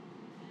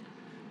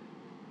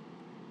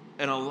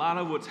And a lot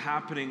of what's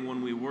happening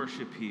when we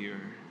worship here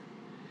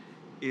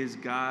is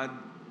God,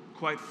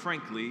 quite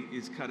frankly,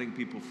 is cutting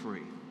people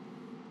free.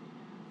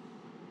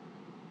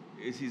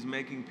 Is He's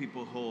making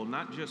people whole,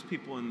 not just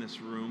people in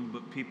this room,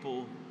 but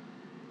people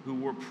who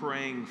we're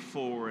praying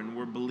for and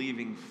we're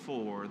believing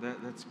for.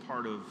 That's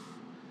part of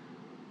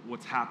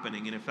what's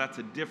happening. And if that's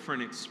a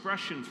different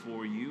expression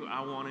for you,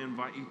 I want to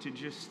invite you to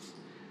just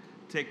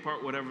take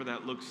part, whatever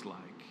that looks like,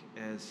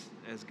 as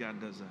God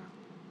does that.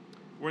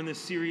 We're in this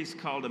series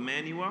called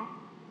Emmanuel,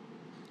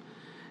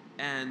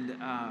 and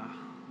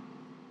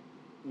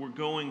we're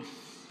going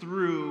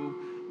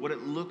through what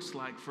it looks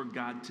like for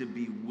God to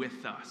be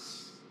with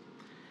us.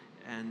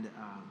 And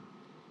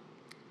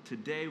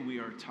today we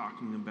are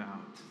talking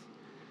about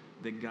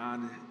that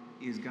God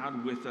is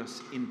God with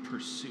us in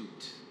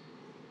pursuit.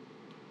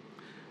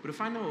 But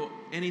if I know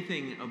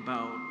anything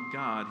about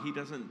God, He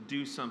doesn't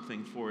do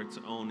something for its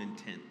own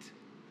intent.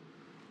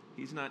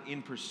 He's not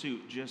in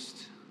pursuit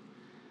just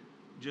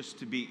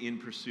to be in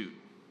pursuit.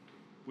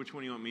 Which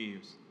one do you want me to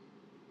use?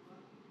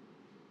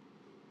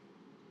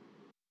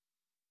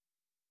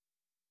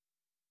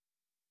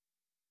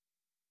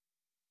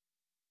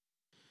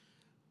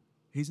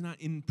 He's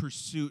not in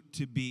pursuit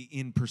to be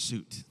in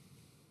pursuit.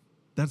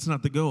 That's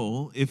not the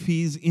goal. If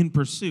He's in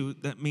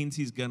pursuit, that means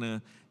He's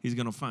gonna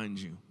find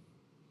you.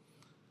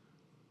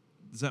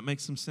 Does that make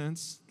some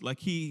sense? Like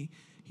he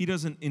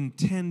doesn't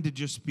intend to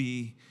just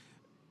be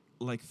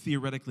like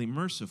theoretically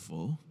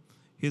merciful.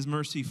 His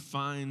mercy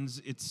finds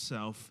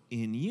itself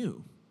in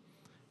you,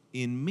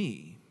 in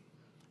me.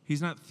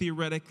 He's not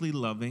theoretically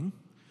loving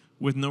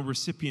with no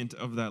recipient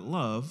of that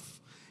love.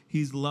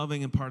 He's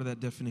loving, and part of that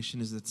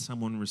definition is that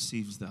someone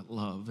receives that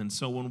love. And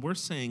so when we're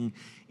saying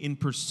in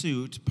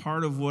pursuit,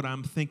 part of what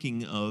I'm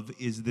thinking of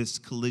is this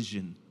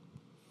collision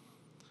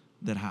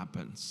that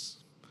happens.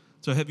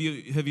 So have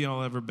you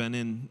all ever been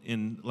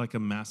in like a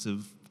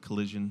massive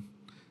collision?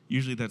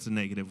 Usually that's a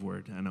negative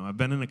word. I know. I've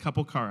been in a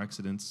couple car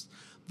accidents.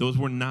 Those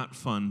were not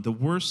fun. The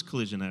worst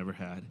collision I ever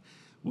had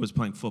was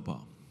playing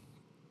football.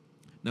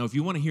 Now, if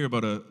you want to hear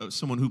about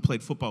someone who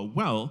played football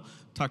well,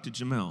 talk to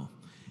Jamel.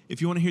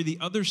 If you want to hear the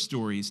other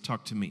stories,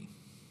 talk to me.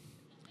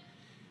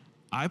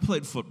 I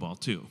played football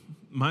too.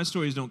 My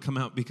stories don't come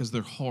out because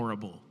they're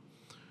horrible.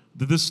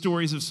 The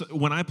stories of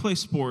when I play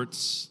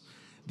sports,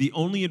 the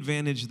only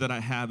advantage that I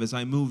have is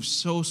I move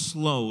so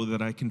slow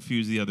that I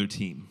confuse the other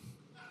team.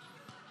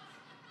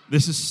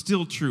 This is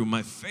still true.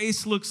 My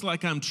face looks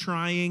like I'm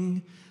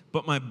trying,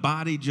 but my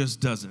body just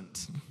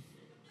doesn't.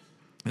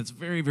 It's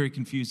very, very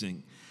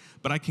confusing.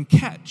 But I can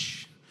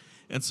catch.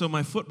 And so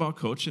my football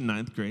coach in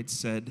 9th grade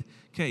said,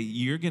 okay,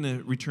 you're going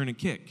to return a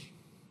kick.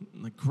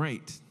 I'm like,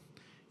 great.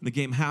 The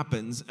game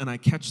happens, and I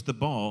catch the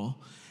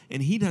ball,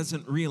 and he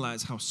doesn't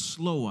realize how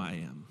slow I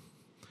am.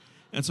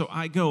 And so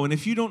I go, and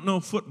if you don't know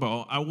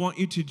football, I want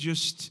you to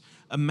just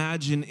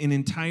imagine an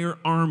entire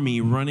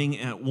army running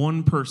at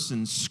one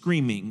person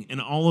screaming,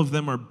 and all of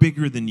them are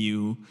bigger than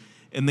you,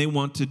 and they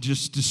want to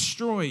just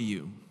destroy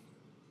you.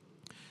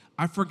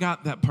 I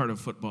forgot that part of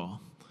football.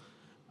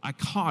 I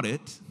caught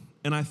it,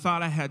 and I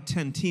thought I had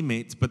 10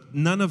 teammates, but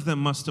none of them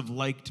must have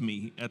liked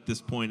me at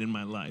this point in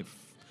my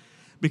life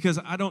because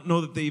I don't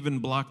know that they even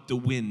blocked the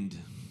wind.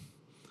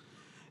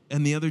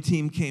 And the other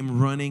team came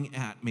running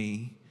at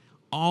me.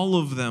 All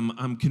of them,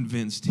 I'm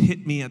convinced,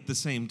 hit me at the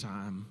same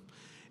time.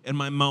 And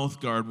my mouth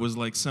guard was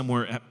like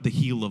somewhere at the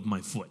heel of my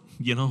foot,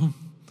 you know?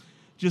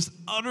 Just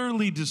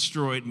utterly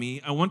destroyed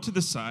me. I went to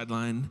the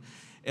sideline,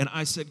 and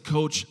I said,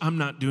 Coach, I'm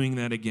not doing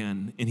that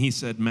again. And he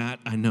said, Matt,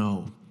 I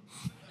know.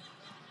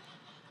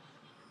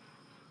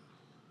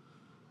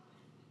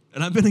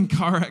 And I've been in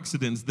car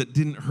accidents that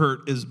didn't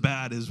hurt as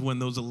bad as when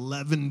those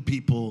 11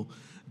 people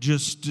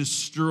just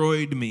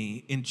destroyed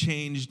me and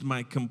changed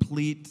my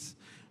complete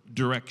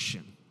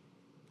direction.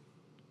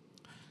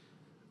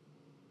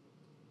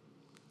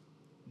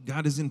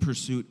 God is in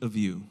pursuit of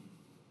you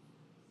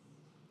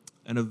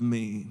and of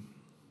me.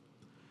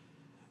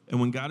 And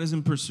when God is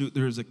in pursuit,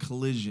 there is a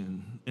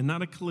collision. And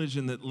not a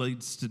collision that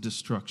leads to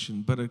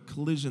destruction, but a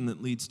collision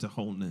that leads to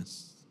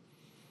wholeness.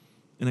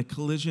 And a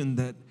collision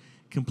that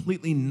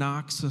completely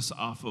knocks us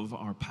off of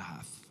our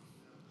path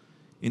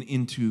and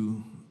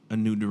into a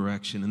new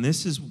direction. And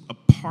this is a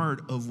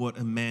part of what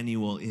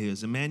Emmanuel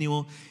is.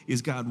 Emmanuel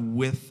is God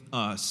with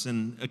us.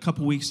 And a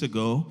couple weeks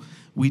ago,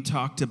 we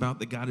talked about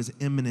that God is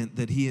immanent,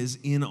 that He is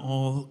in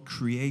all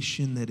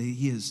creation, that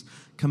He is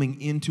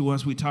coming into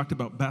us. We talked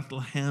about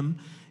Bethlehem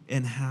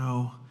and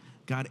how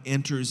God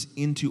enters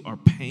into our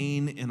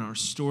pain and our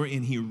story,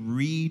 and He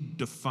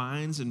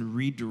redefines and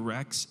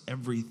redirects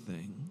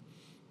everything,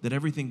 that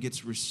everything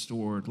gets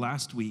restored.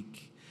 Last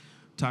week,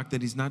 talked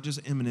that He's not just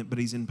immanent, but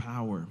He's in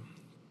power.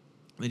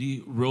 That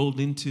He rolled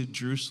into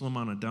Jerusalem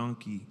on a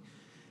donkey,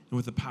 and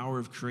with the power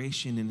of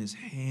creation in His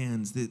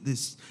hands, that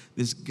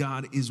this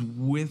God is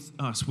with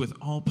us with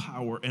all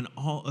power and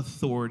all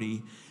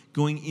authority,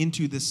 going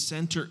into the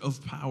center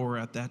of power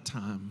at that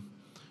time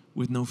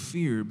with no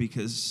fear,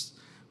 because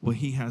well,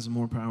 he has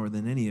more power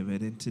than any of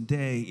it. And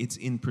today it's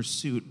in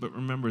pursuit. But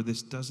remember,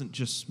 this doesn't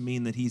just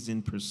mean that he's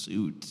in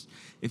pursuit.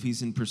 If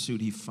he's in pursuit,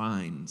 he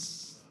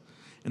finds.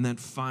 And that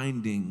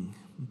finding,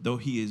 though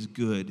he is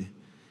good,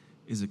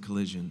 is a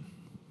collision.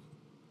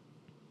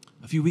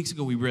 A few weeks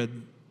ago, we read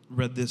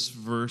this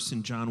verse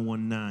in John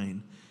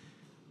 1:9.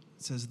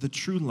 It says, the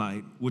true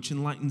light, which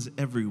enlightens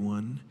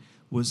everyone,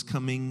 was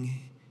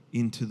coming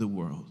into the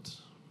world.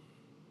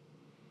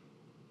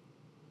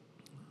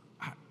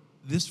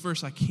 This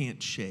verse I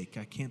can't shake.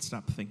 I can't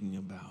stop thinking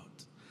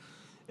about.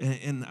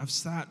 And I've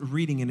sat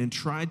reading it and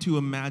tried to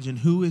imagine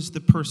who is the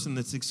person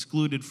that's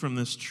excluded from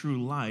this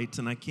true light,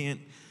 and I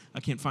can't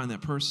find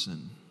that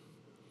person.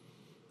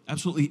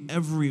 Absolutely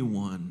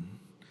everyone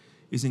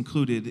is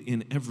included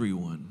in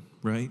everyone,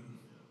 right?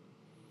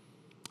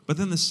 But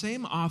then the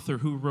same author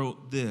who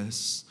wrote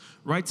this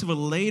writes of a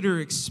later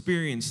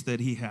experience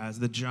that he has,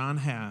 that John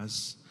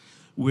has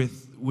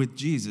with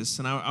Jesus.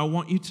 And I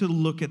want you to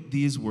look at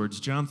these words.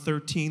 John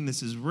 13,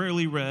 this is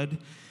rarely read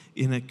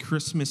in a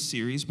Christmas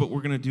series, but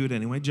we're going to do it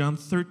anyway. John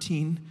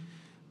 13,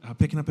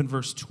 picking up in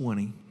verse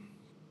 20.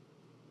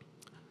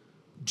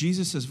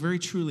 Jesus says, very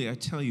truly, I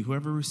tell you,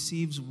 whoever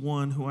receives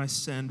one who I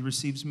send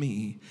receives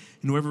me,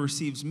 and whoever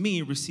receives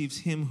me receives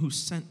him who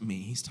sent me.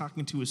 He's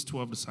talking to his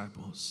 12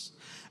 disciples.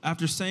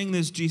 After saying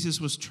this,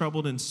 Jesus was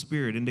troubled in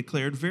spirit and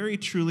declared, very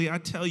truly, I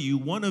tell you,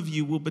 one of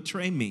you will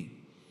betray me.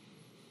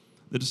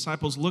 The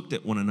disciples looked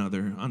at one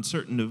another,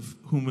 uncertain of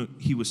whom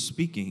he was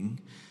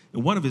speaking,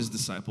 and one of his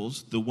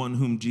disciples, the one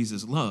whom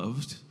Jesus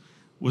loved,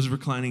 was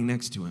reclining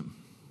next to him.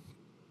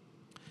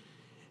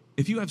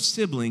 If you have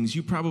siblings,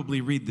 you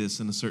probably read this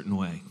in a certain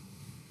way.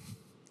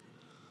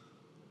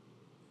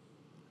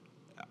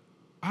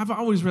 I've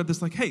always read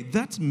this like, hey,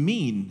 that's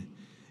mean.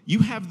 You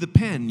have the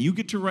pen. You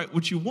get to write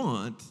what you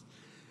want.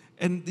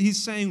 And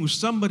he's saying, well,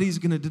 somebody's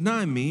going to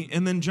deny me.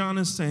 And then John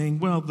is saying,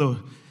 well,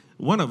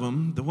 one of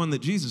them, the one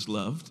that Jesus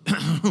loved,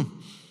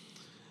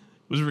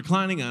 was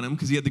reclining on him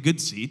because he had the good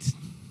seat.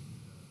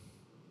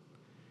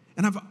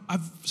 And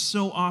I've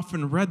so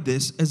often read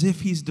this as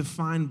if he's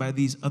defined by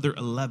these other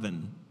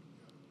 11,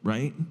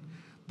 right?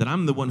 That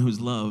I'm the one who's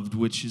loved,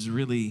 which is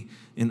really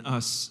in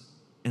us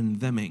and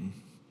theming.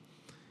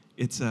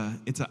 It's a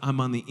I'm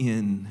on the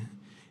in,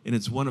 and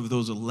it's one of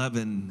those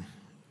 11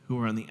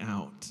 who are on the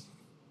out.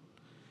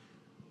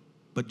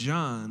 But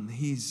John,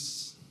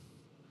 he's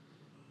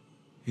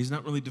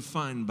not really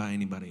defined by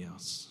anybody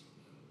else.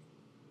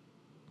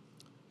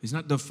 He's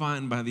not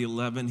defined by the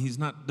 11. He's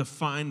not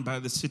defined by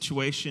the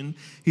situation.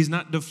 He's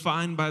not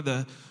defined by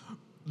the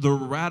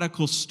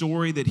radical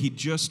story that he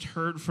just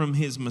heard from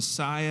his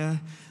Messiah,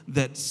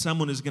 that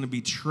someone is going to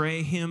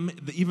betray him.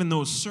 Even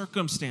those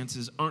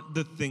circumstances aren't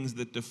the things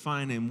that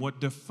define him. What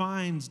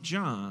defines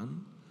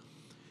John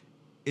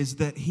is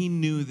that he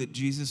knew that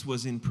Jesus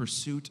was in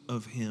pursuit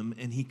of him,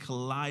 and he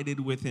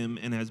collided with him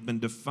and has been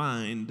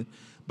defined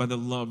by the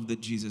love that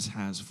Jesus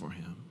has for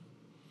him.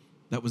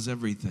 That was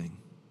everything.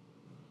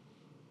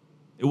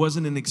 It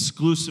wasn't an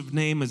exclusive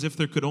name as if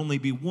there could only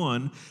be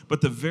one, but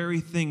the very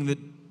thing that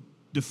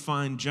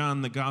defined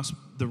John,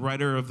 the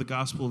writer of the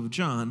Gospel of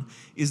John,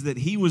 is that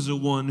he was the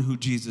one who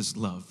Jesus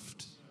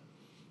loved.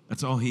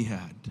 That's all he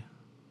had.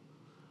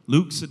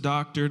 Luke's a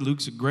doctor.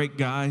 Luke's a great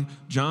guy.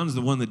 John's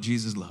the one that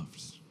Jesus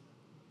loved.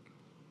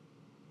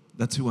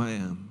 That's who I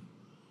am.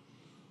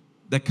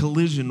 That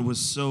collision was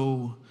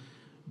so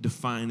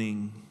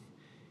defining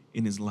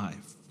in his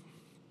life.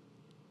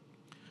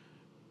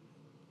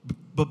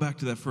 But back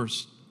to that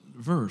first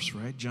verse,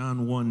 right?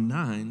 John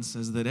 1:9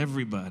 says that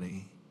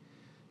everybody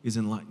is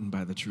enlightened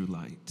by the true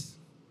light.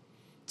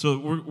 So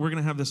we're going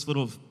to have this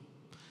little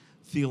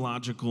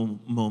theological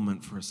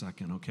moment for a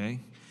second, okay?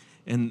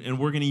 And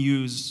we're going to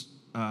use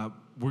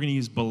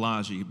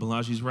Balaji.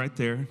 Balaji's right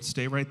there.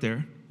 Stay right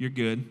there. You're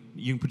good.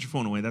 You can put your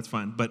phone away. That's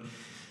fine. But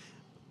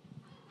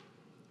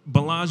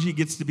Balaji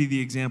gets to be the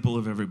example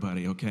of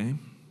everybody, okay?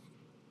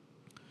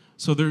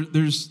 So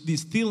there's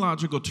these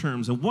theological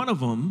terms, and one of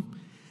them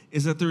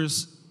is that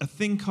there's a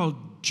thing called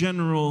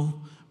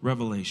general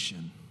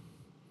revelation.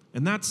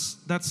 And that's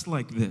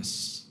like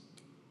this.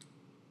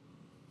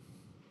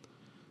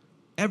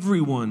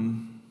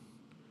 Everyone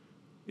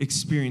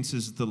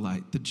experiences the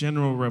light, the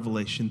general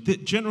revelation. The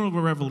general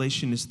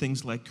revelation is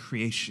things like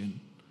creation.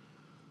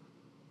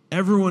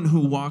 Everyone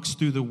who walks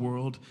through the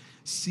world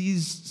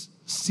sees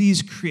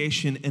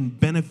creation and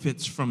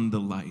benefits from the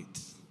light.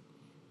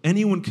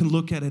 Anyone can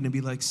look at it and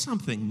be like,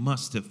 something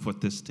must have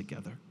put this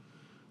together.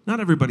 Not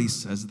everybody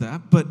says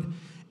that, but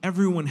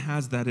everyone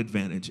has that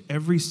advantage.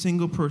 Every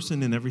single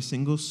person in every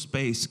single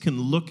space can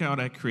look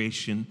out at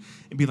creation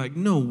and be like,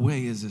 no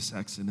way is this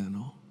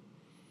accidental.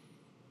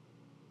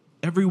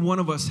 Every one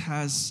of us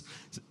has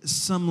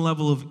some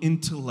level of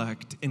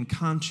intellect and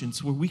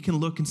conscience where we can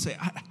look and say,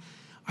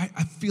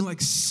 I feel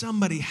like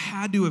somebody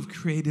had to have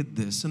created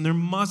this, and there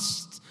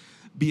must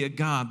be a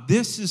God.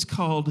 This is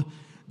called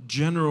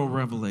general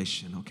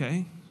revelation,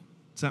 okay?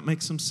 Does that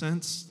make some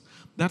sense?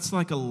 That's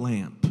like a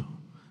lamp.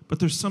 But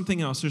there's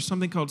something else. There's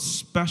something called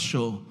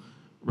special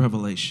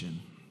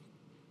revelation.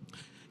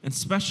 And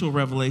special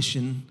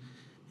revelation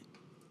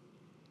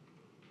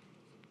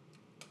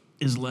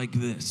is like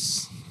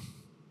this.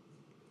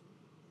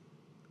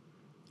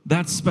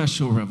 That's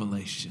special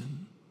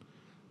revelation.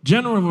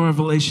 General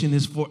revelation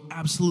is for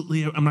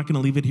absolutely, I'm not going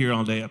to leave it here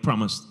all day, I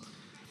promise.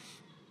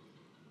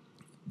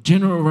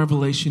 General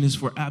revelation is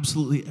for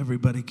absolutely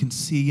everybody can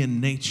see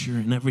in nature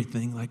and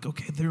everything, like,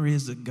 okay, there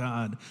is a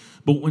God.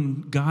 But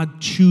when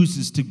God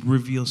chooses to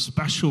reveal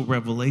special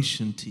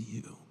revelation to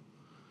you,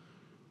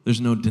 there's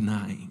no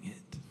denying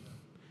it.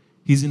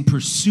 He's in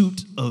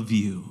pursuit of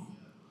you,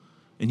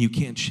 and you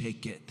can't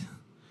shake it.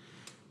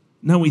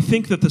 Now, we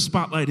think that the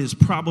spotlight is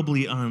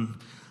probably on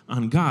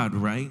God,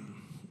 right?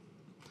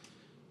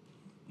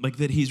 Like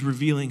that he's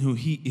revealing who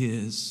he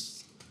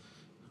is.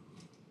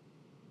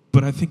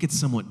 But I think it's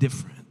somewhat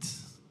different.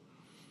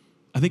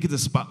 I think it's a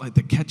spotlight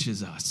that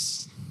catches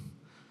us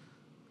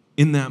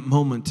in that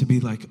moment to be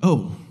like,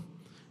 oh,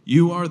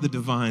 you are the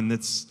divine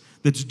that's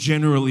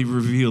generally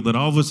revealed, that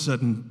all of a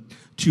sudden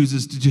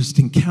chooses to just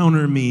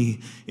encounter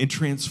me and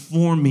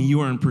transform me.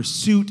 You are in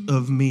pursuit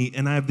of me,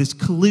 and I have this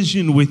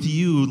collision with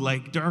you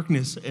like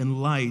darkness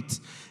and light,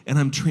 and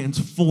I'm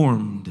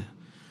transformed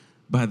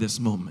by this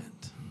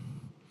moment.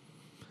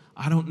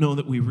 I don't know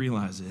that we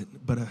realize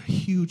it, but a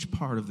huge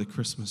part of the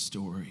Christmas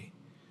story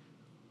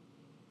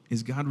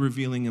is God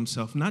revealing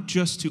himself, not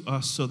just to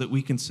us so that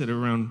we can sit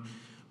around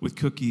with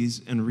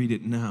cookies and read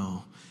it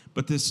now,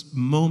 but this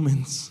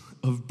moments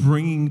of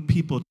bringing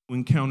people to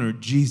encounter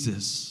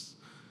Jesus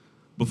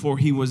before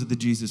he was the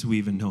Jesus we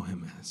even know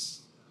him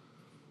as.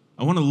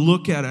 I want to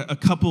look at a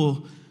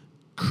couple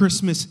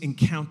Christmas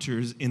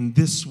encounters in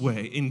this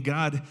way, in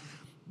God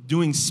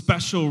doing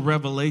special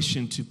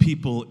revelation to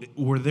people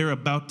where they're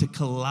about to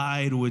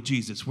collide with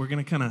Jesus. We're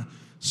going to kind of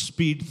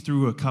speed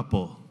through a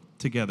couple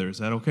together. Is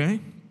that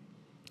okay?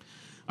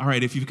 All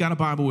right, if you've got a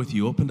Bible with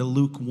you, open to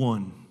Luke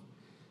 1.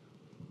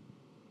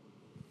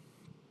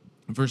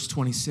 Verse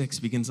 26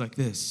 begins like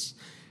this.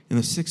 In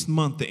the 6th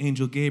month, the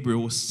angel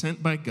Gabriel was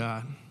sent by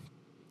God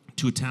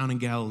to a town in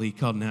Galilee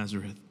called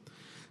Nazareth,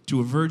 to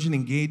a virgin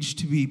engaged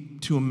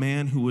to a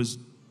man who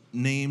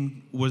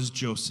was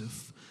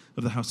Joseph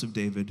of the house of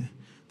David.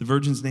 The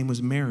virgin's name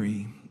was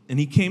Mary. And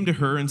he came to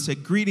her and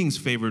said, "Greetings,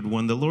 favored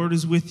one, the Lord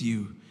is with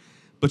you."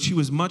 But she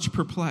was much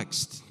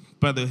perplexed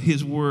by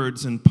his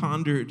words and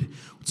pondered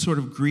what sort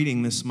of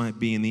greeting this might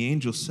be. And the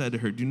angel said to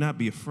her, "Do not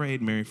be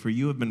afraid, Mary, for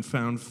you have been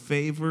found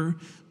favor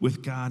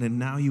with God, and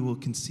now you will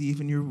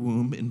conceive in your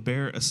womb and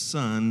bear a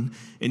son,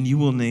 and you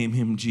will name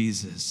him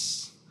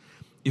Jesus."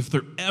 If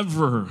there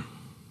ever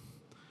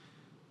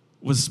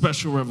was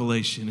special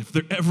revelation, if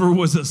there ever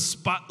was a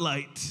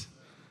spotlight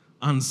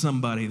on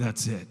somebody,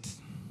 that's it.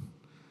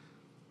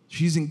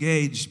 She's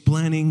engaged,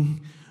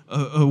 planning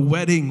a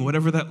wedding,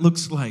 whatever that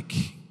looks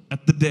like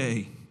at the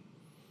day.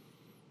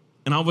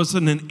 And all of a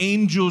sudden, an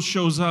angel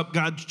shows up.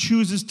 God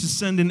chooses to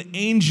send an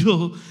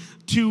angel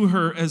to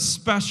her as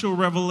special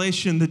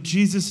revelation that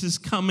Jesus is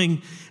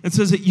coming, and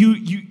says that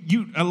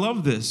I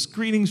love this.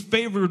 Greetings,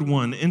 favored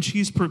one. And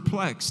she's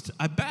perplexed.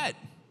 I bet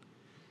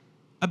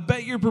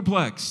you're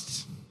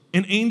perplexed.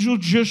 An angel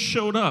just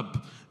showed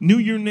up, knew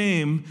your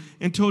name,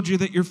 and told you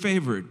that you're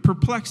favored.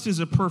 Perplexed is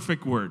a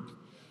perfect word.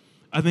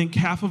 I think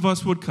half of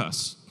us would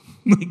cuss.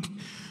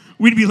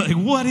 We'd be like,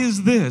 what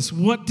is this?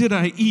 What did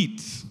I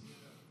eat?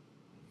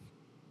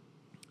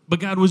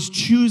 But God was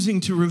choosing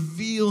to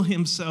reveal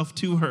himself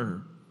to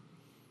her.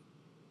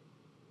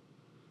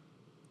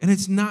 And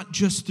it's not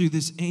just through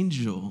this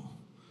angel.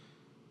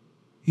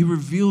 He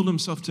revealed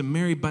himself to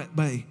Mary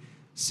by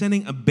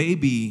sending a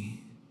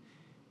baby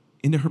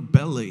into her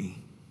belly.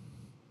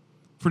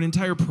 For an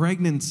entire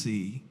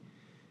pregnancy,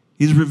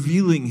 he's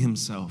revealing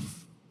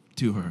himself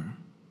to her.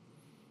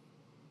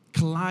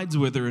 Collides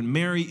with her, and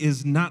Mary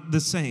is not the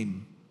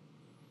same.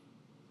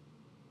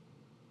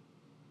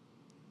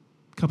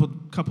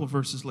 Couple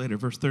verses later,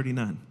 verse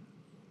 39.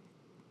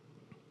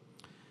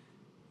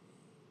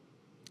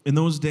 In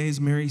those days,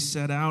 Mary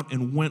set out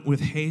and went with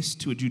haste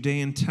to a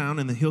Judean town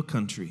in the hill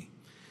country,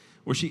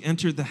 where she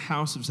entered the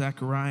house of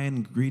Zechariah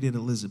and greeted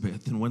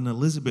Elizabeth. And when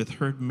Elizabeth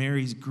heard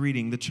Mary's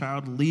greeting, the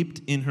child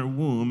leaped in her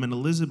womb, and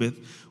Elizabeth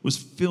was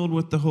filled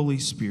with the Holy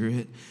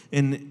Spirit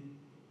and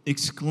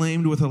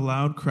exclaimed with a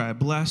loud cry,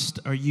 "Blessed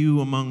are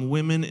you among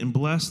women, and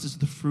blessed is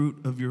the fruit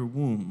of your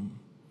womb."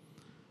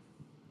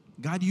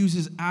 God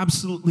uses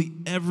absolutely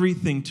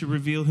everything to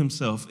reveal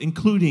himself,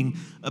 including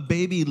a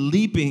baby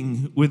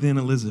leaping within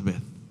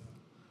Elizabeth.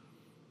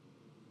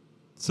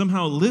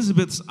 Somehow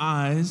Elizabeth's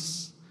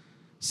eyes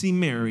see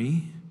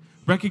Mary,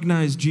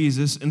 recognize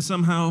Jesus, and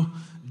somehow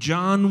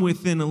John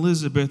within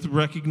Elizabeth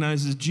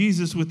recognizes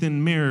Jesus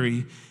within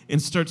Mary and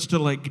starts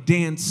to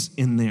dance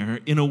in there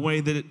in a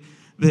way that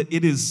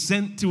it is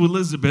sent to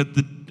Elizabeth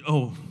that,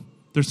 oh,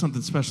 there's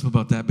something special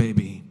about that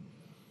baby.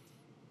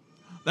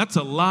 That's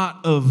a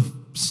lot of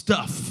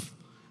stuff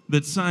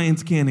that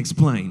science can't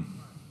explain.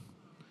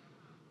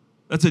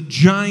 That's a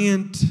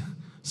giant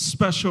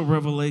special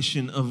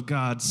revelation of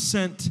God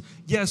sent.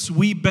 Yes,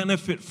 we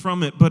benefit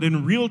from it, but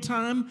in real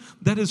time,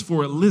 that is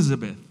for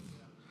Elizabeth.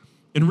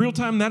 In real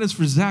time, that is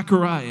for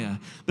Zechariah.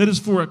 That is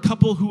for a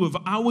couple who have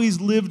always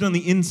lived on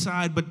the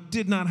inside but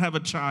did not have a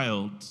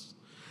child.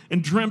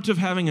 and dreamt of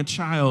having a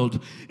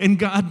child. And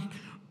God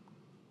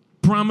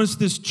promised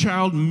this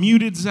child,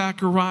 muted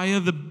Zechariah.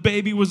 The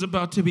baby was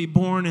about to be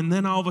born. And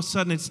then all of a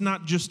sudden, it's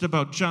not just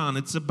about John.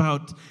 It's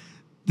about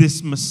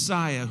this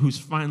Messiah who's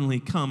finally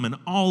come. And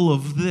all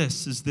of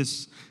this is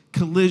this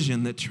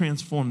collision that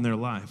transformed their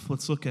life.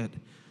 Let's look at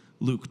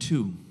Luke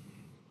 2.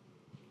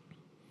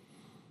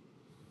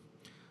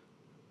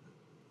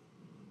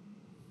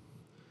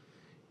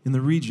 In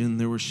the region,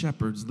 there were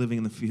shepherds living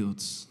in the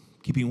fields,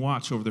 keeping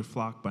watch over their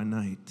flock by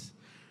night.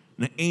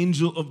 And an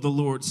angel of the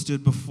Lord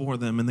stood before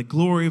them, and the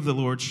glory of the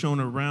Lord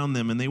shone around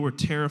them, and they were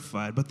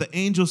terrified. But the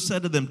angel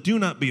said to them, "Do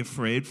not be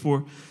afraid,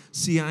 for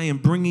see, I am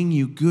bringing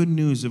you good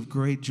news of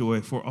great joy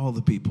for all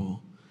the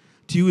people.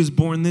 To you is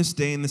born this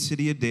day in the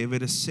city of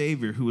David a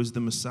Savior who is the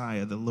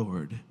Messiah, the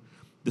Lord.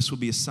 This will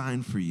be a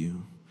sign for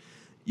you.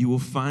 You will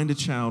find a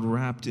child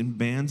wrapped in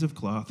bands of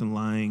cloth and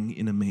lying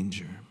in a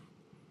manger."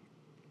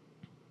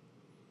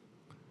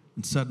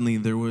 And suddenly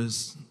there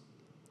was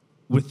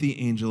with the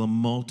angel a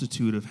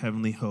multitude of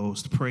heavenly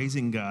hosts,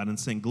 praising God and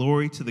saying,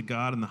 "Glory to the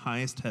God in the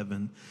highest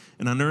heaven,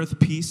 and on earth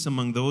peace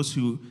among those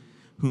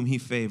whom he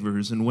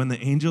favors." And when the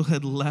angel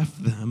had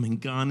left them and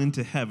gone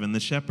into heaven, the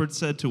shepherds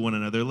said to one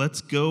another,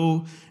 "Let's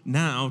go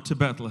now to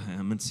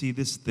Bethlehem and see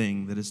this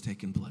thing that has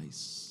taken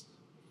place."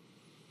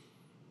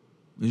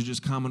 These are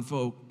just common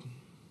folk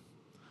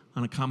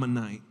on a common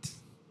night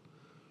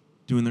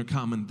doing their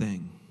common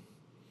thing.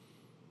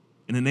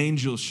 And an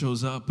angel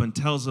shows up and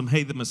tells them,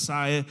 "Hey, the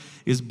Messiah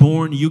is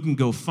born. You can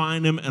go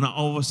find him." And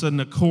all of a sudden,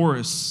 a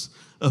chorus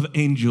of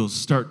angels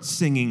start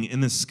singing,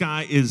 and the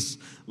sky is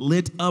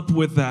lit up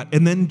with that.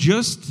 And then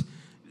just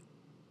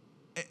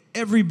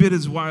every bit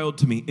as wild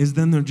to me is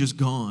then they're just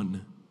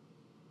gone.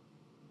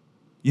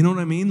 You know what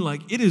I mean?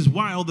 Like, it is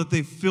wild that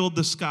they filled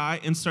the sky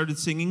and started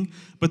singing,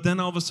 but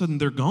then all of a sudden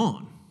they're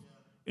gone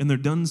and they're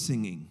done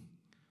singing.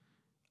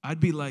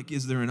 I'd be like,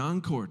 is there an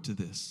encore to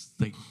this?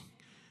 Like,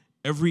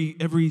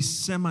 every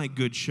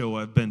semi-good show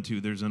I've been to,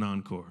 there's an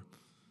encore.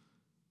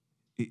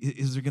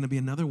 Is there going to be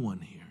another one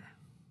here?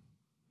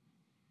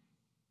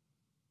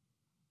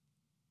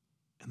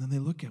 And then they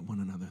look at one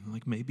another and they're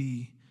like,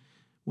 maybe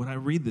what I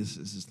read this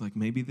is like,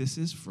 maybe this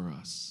is for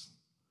us.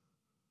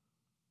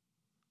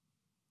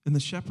 And the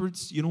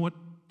shepherds, you know what?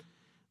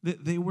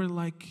 They were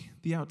like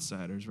the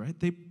outsiders, right?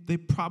 They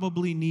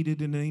probably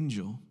needed an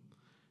angel.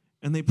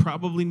 And they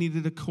probably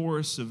needed a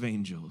chorus of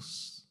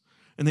angels.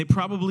 And they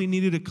probably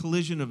needed a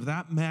collision of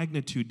that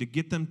magnitude to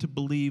get them to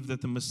believe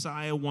that the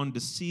Messiah wanted to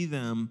see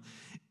them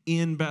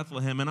in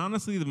Bethlehem. And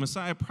honestly, the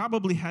Messiah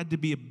probably had to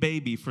be a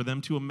baby for them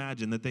to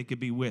imagine that they could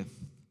be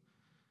with.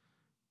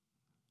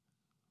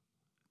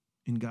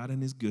 In God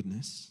and his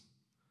goodness,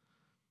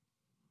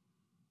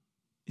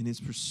 in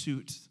his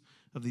pursuit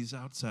of these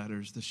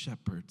outsiders, the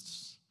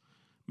shepherds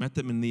met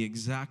them in the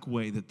exact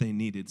way that they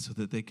needed so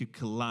that they could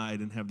collide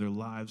and have their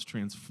lives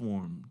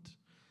transformed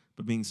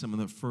by being some of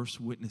the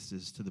first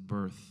witnesses to the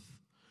birth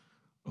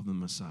of the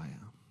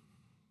Messiah.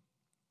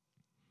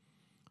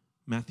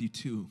 Matthew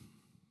 2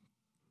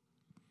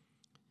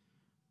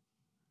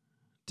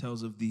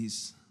 tells of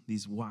these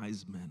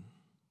wise men.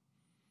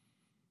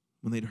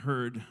 When they'd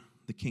heard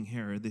the King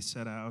Herod, they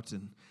set out,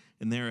 and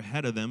there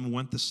ahead of them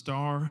went the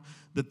star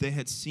that they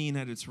had seen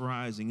at its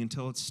rising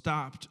until it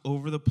stopped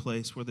over the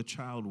place where the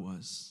child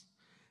was.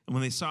 And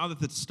when they saw that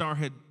the star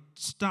had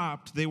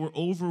stopped, they were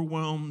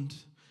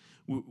overwhelmed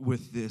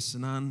with this.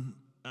 And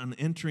on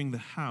entering the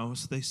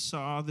house, they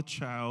saw the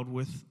child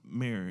with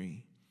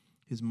Mary,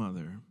 his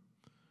mother.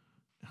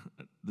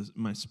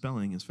 My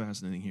spelling is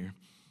fascinating here.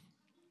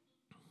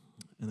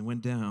 And they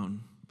went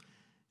down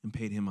and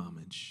paid him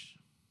homage.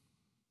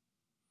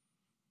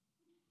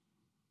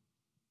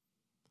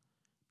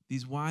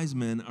 These wise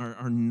men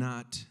are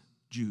not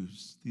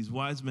Jews. These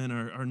wise men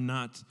are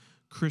not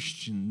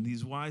Christian.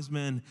 These wise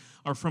men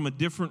are from a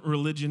different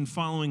religion,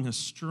 following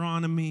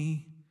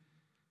astronomy,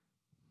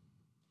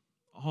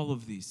 all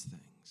of these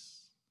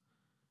things.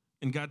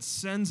 And God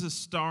sends a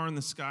star in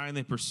the sky, and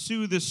they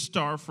pursue this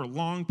star for a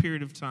long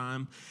period of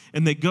time,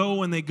 and they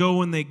go and they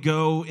go and they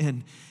go,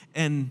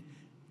 and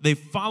they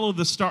follow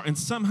the star, and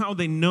somehow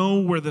they know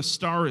where the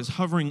star is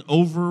hovering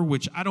over,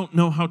 which I don't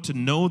know how to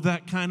know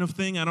that kind of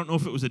thing. I don't know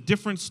if it was a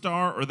different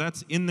star or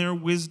that's in their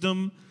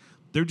wisdom.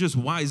 They're just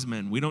wise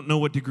men. We don't know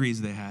what degrees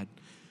they had.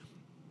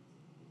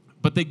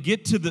 But they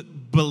get to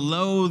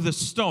below the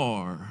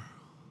star,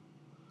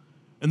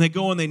 and they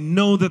go and they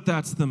know that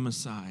that's the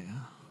Messiah.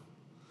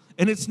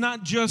 And it's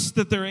not just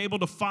that they're able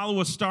to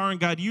follow a star and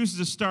God uses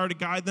a star to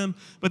guide them,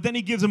 but then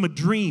he gives them a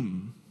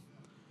dream.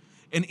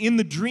 And in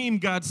the dream,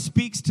 God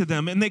speaks to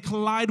them, and they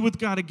collide with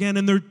God again,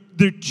 and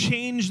they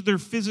change their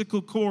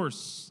physical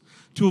course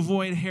to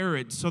avoid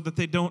Herod so that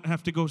they don't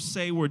have to go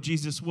say where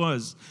Jesus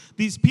was.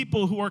 These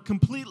people who are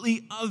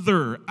completely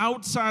other,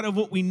 outside of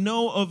what we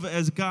know of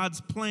as God's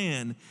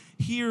plan,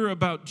 hear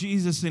about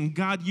Jesus, and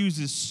God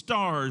uses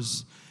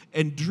stars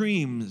and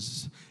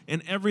dreams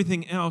and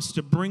everything else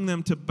to bring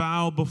them to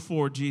bow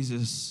before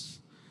Jesus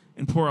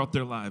and pour out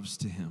their lives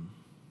to him.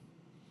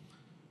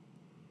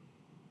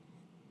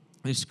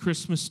 This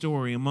Christmas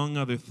story, among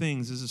other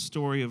things, is a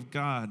story of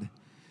God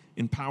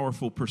in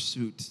powerful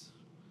pursuit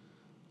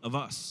of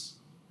us.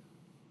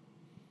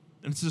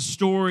 And it's a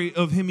story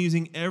of him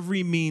using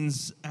every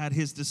means at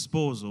his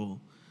disposal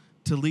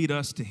to lead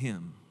us to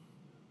him.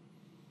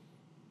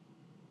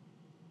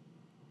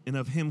 And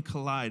of him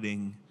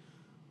colliding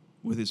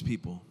with his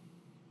people.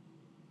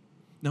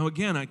 Now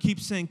again, I keep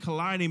saying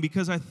colliding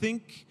because I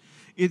think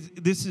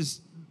this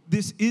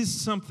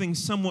is something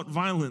somewhat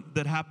violent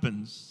that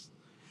happens.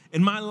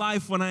 In my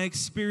life, when I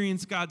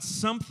experience God,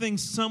 something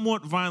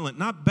somewhat violent,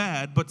 not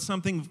bad, but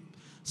something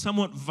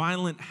somewhat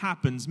violent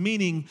happens,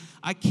 meaning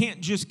I can't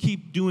just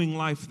keep doing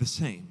life the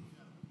same.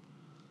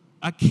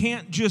 I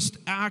can't just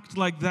act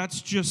like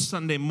that's just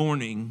Sunday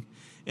morning,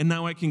 and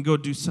now I can go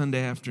do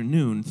Sunday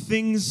afternoon.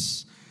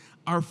 Things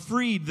are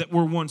freed that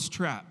were once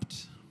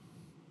trapped.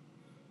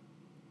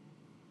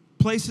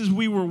 Places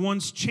we were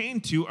once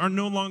chained to are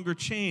no longer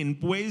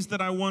chained. Ways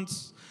that I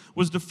once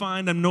was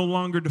defined, I'm no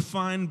longer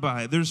defined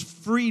by. There's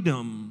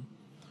freedom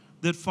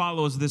that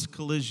follows this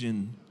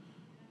collision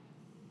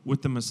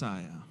with the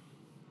Messiah.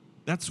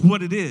 That's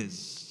what it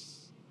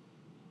is.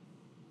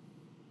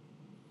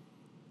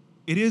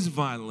 It is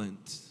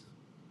violent.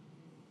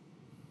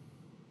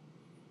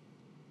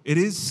 It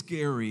is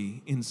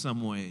scary in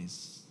some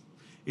ways.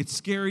 It's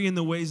scary in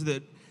the ways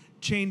that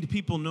chained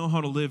people know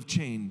how to live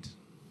chained.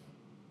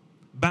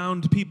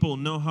 Bound people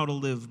know how to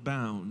live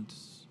bound.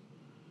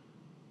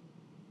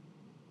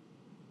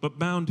 But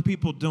bound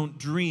people don't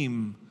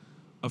dream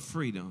of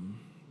freedom.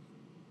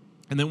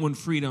 And then when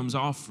freedom's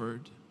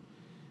offered,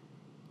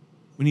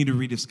 we need to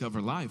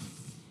rediscover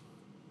life.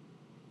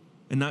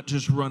 And not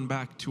just run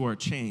back to our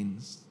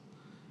chains.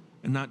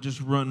 And not just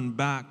run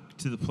back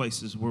to the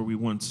places where we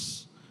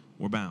once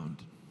were bound.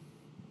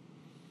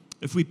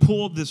 If we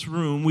pulled this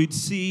room, we'd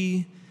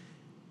see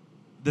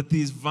that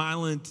these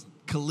violent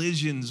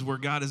collisions where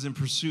God is in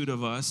pursuit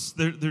of us,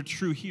 they're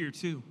true here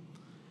too.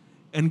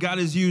 And God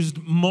has used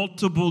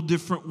multiple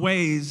different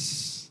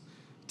ways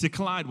to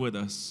collide with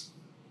us.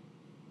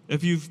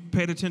 If you've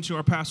paid attention to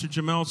our Pastor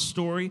Jamel's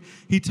story,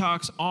 he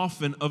talks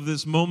often of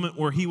this moment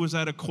where he was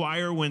at a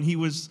choir when he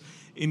was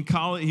in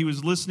college. He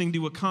was listening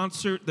to a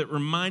concert that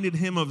reminded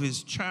him of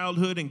his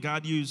childhood, and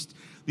God used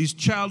these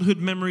childhood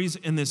memories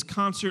and this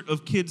concert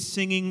of kids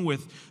singing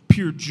with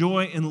pure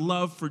joy and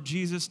love for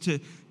Jesus to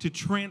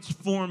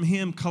transform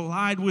him,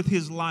 collide with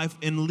his life,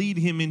 and lead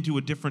him into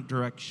a different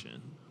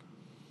direction.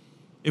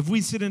 If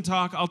we sit and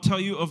talk, I'll tell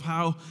you of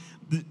how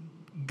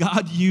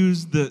God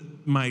used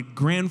my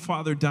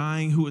grandfather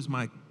dying, who was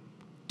my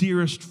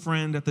dearest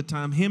friend at the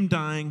time, him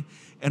dying,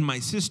 and my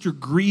sister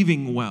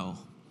grieving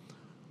well,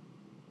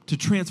 to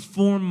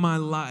transform my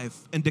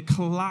life and to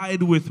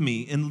collide with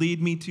me and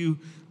lead me to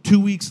 2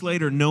 weeks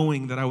later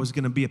knowing that I was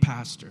going to be a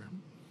pastor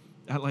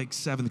at like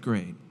 7th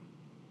grade.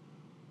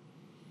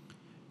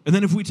 And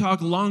then if we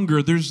talk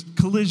longer, there's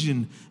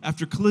collision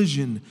after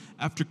collision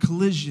after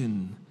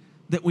collision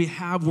that we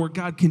have where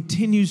God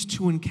continues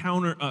to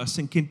encounter us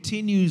and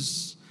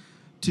continues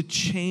to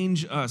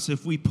change us.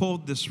 If we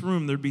pulled this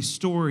room, there'd be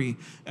story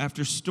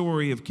after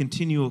story of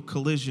continual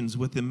collisions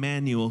with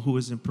Emmanuel, who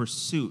is in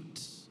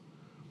pursuit,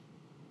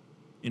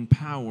 in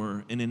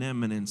power, and in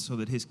eminence, so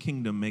that his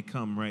kingdom may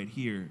come right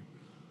here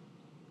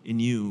in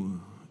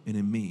you and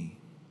in me.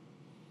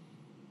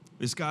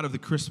 This God of the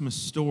Christmas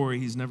story,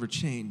 he's never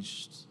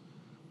changed.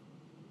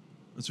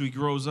 As he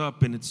grows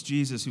up, and it's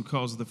Jesus who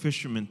calls the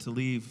fishermen to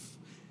leave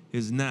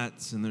his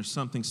nets, and there's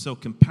something so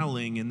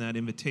compelling in that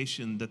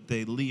invitation that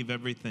they leave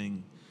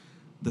everything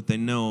that they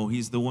know.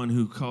 He's the one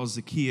who calls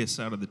Zacchaeus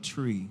out of the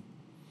tree.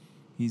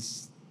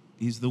 He's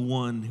the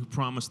one who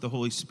promised the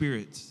Holy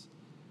Spirit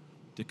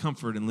to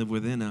comfort and live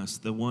within us,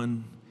 the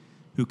one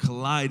who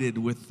collided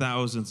with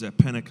thousands at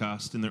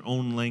Pentecost in their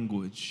own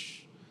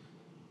language,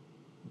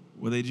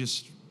 where they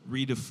just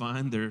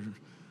redefined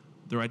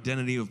their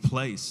identity of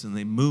place, and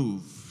they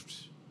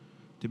moved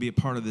to be a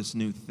part of this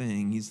new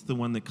thing. He's the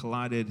one that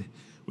collided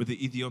with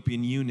the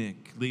Ethiopian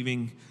eunuch,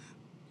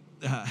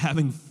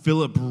 having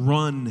Philip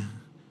run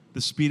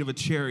the speed of a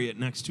chariot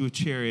next to a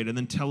chariot and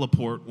then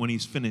teleport when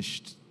he's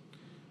finished.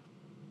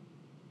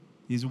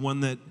 He's the one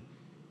that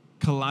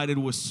collided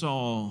with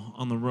Saul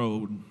on the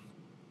road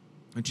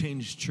and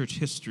changed church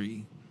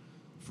history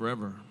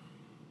forever.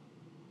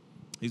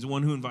 He's the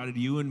one who invited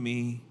you and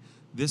me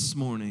this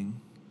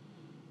morning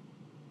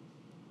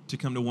to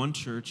come to one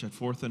church at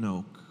 4th and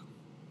Oak,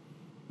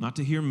 not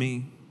to hear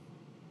me,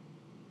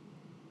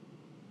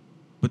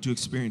 but to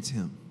experience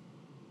him,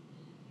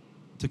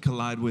 to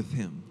collide with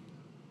him,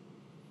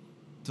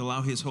 to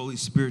allow his Holy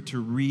Spirit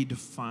to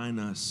redefine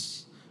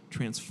us,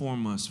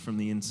 transform us from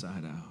the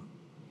inside out.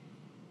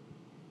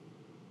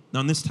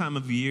 Now, in this time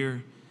of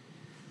year,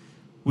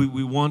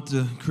 we want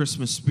the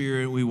Christmas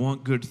spirit, we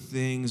want good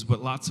things,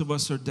 but lots of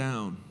us are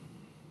down.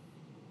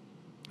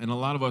 And a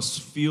lot of us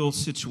feel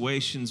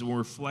situations, and we're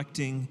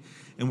reflecting,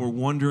 and we're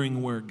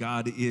wondering where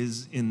God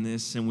is in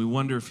this, and we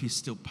wonder if he's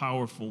still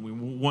powerful. We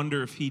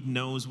wonder if he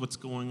knows what's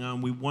going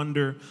on. We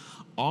wonder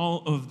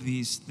all of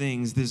these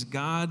things. This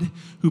God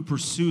who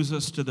pursues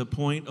us to the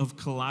point of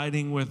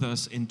colliding with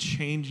us and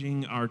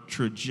changing our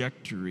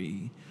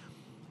trajectory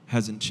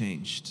hasn't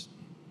changed.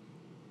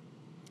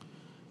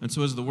 And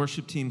so as the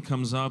worship team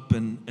comes up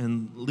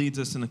and leads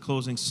us in a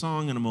closing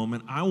song in a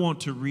moment, I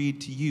want to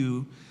read to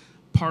you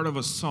part of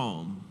a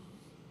psalm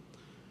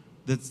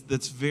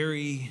that's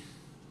very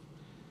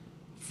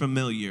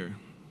familiar.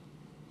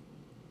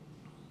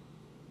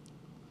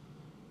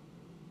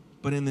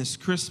 But in this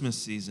Christmas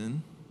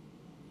season,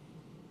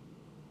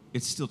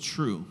 it's still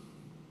true.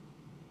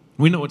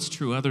 We know it's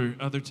true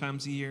other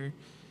times a year.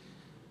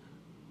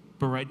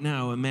 But right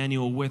now,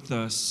 Emmanuel with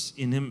us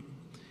in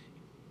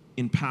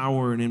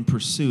power and in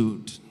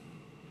pursuit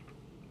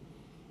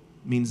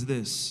means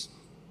this.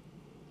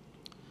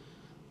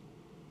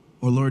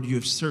 Oh Lord, you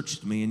have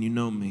searched me and you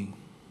know me.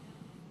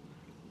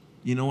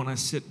 You know when I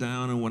sit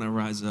down and when I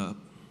rise up.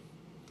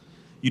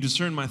 You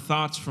discern my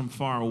thoughts from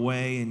far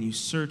away, and you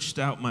searched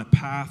out my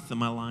path and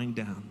my lying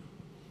down.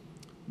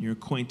 You're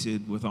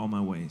acquainted with all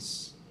my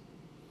ways.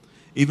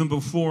 Even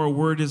before a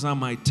word is on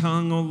my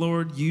tongue, O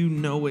Lord, you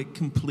know it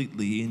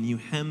completely, and you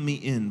hem me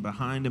in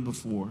behind and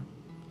before.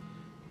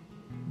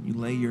 You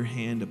lay your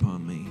hand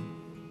upon me.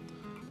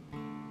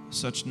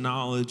 Such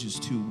knowledge is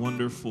too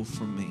wonderful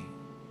for me.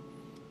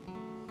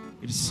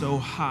 It is so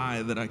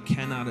high that I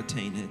cannot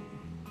attain it.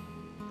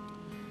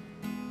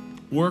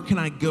 Where can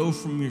I go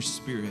from your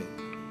spirit?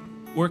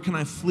 Where can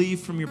I flee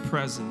from your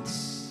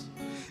presence?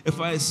 If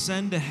I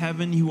ascend to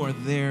heaven, you are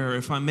there.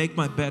 If I make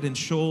my bed in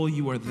Sheol,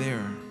 you are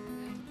there.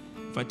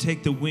 If I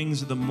take the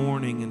wings of the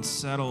morning and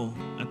settle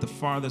at the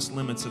farthest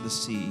limits of the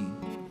sea,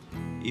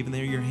 even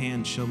there your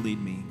hand shall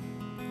lead me.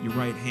 Your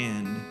right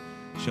hand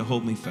shall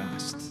hold me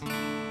fast.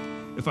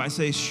 If I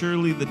say,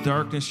 surely the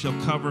darkness shall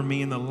cover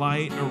me and the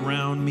light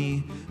around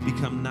me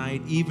become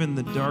night, even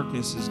the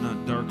darkness is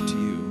not dark to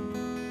you.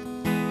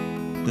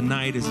 The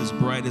night is as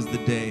bright as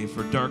the day,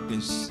 for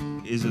darkness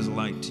is as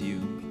light to you.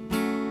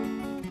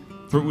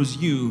 For it was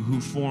you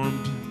who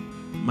formed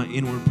my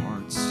inward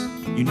parts.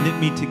 You knit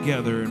me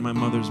together in my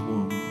mother's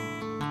womb.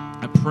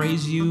 I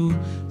praise you,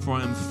 for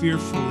I am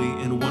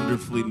fearfully and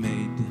wonderfully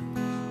made.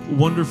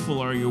 Wonderful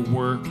are your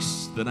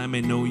works, that I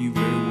may know you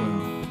very well.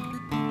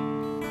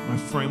 My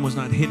frame was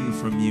not hidden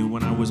from you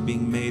when I was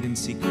being made in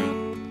secret,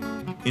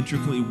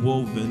 intricately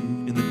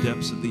woven in the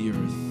depths of the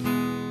earth.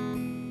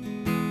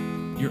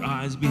 Your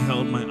eyes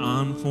beheld my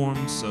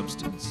unformed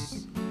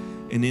substance,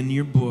 and in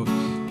your book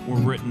were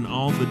written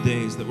all the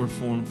days that were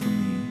formed for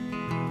me,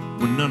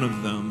 when none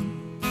of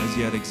them as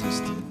yet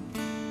existed.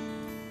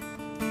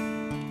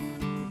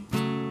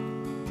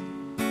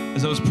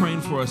 As I was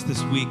praying for us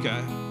this week,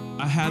 I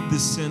had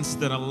this sense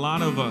that a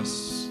lot of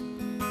us,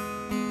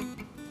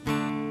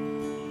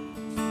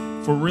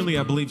 for really,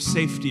 I believe,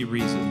 safety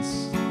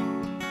reasons,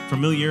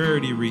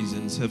 familiarity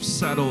reasons, have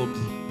settled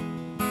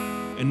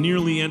and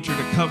nearly entered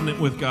a covenant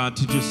with God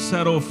to just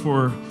settle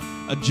for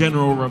a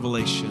general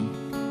revelation.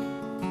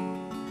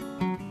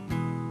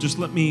 Just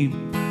let me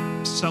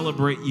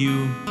celebrate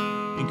you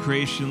in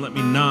creation. Let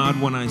me nod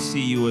when I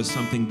see you as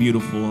something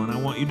beautiful. And I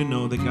want you to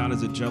know that God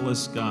is a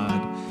jealous God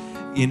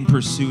in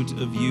pursuit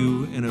of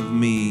you and of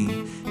me.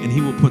 And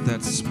he will put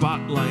that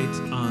spotlight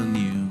on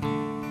you.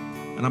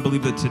 And I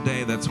believe that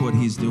today that's what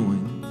he's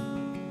doing.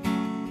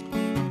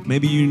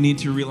 Maybe you need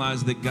to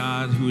realize that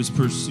God who is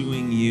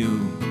pursuing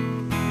you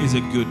is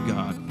a good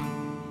God.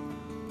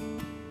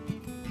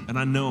 And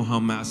I know how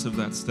massive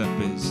that step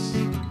is.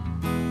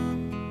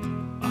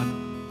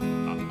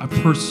 I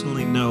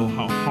personally know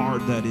how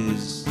hard that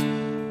is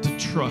to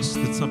trust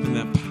that something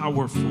that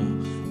powerful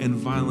and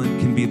violent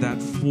can be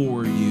that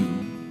for you.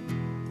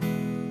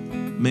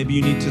 Maybe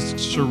you need to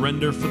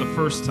surrender for the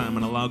first time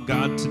and allow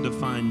God to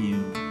define you.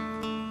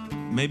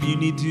 Maybe you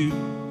need to,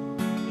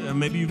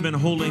 maybe you've been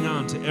holding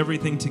on to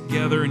everything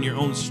together in your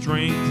own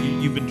strength.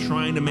 You've been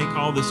trying to make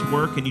all this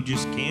work and you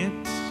just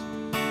can't.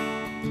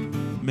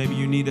 Maybe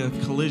you need a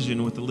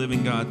collision with the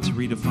living God to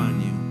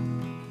redefine you.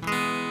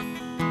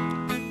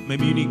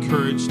 Maybe you need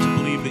courage to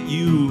believe that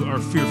you are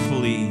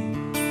fearfully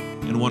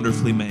and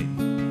wonderfully made.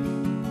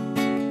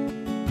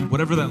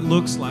 Whatever that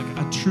looks like,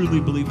 I truly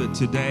believe that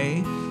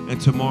today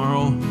and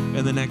tomorrow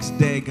and the next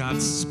day,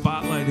 God's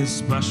spotlight, his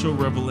special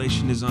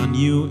revelation is on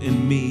you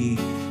and me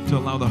to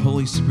allow the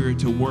Holy Spirit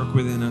to work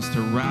within us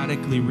to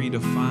radically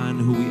redefine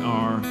who we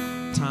are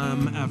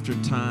time after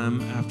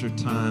time after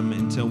time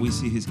until we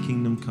see his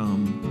kingdom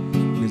come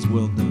and his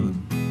will done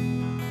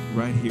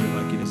right here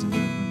like it is in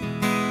heaven.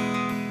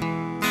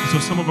 So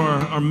some of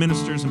our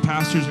ministers and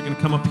pastors are going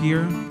to come up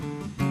here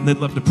and they'd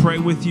love to pray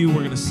with you.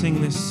 We're going to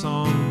sing this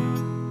song.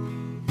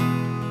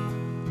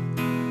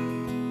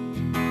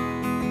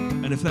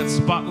 And if that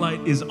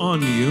spotlight is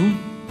on you,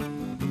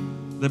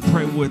 then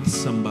pray with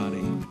somebody.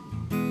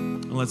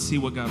 And let's see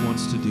what God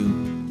wants to do.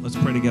 Let's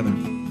pray together.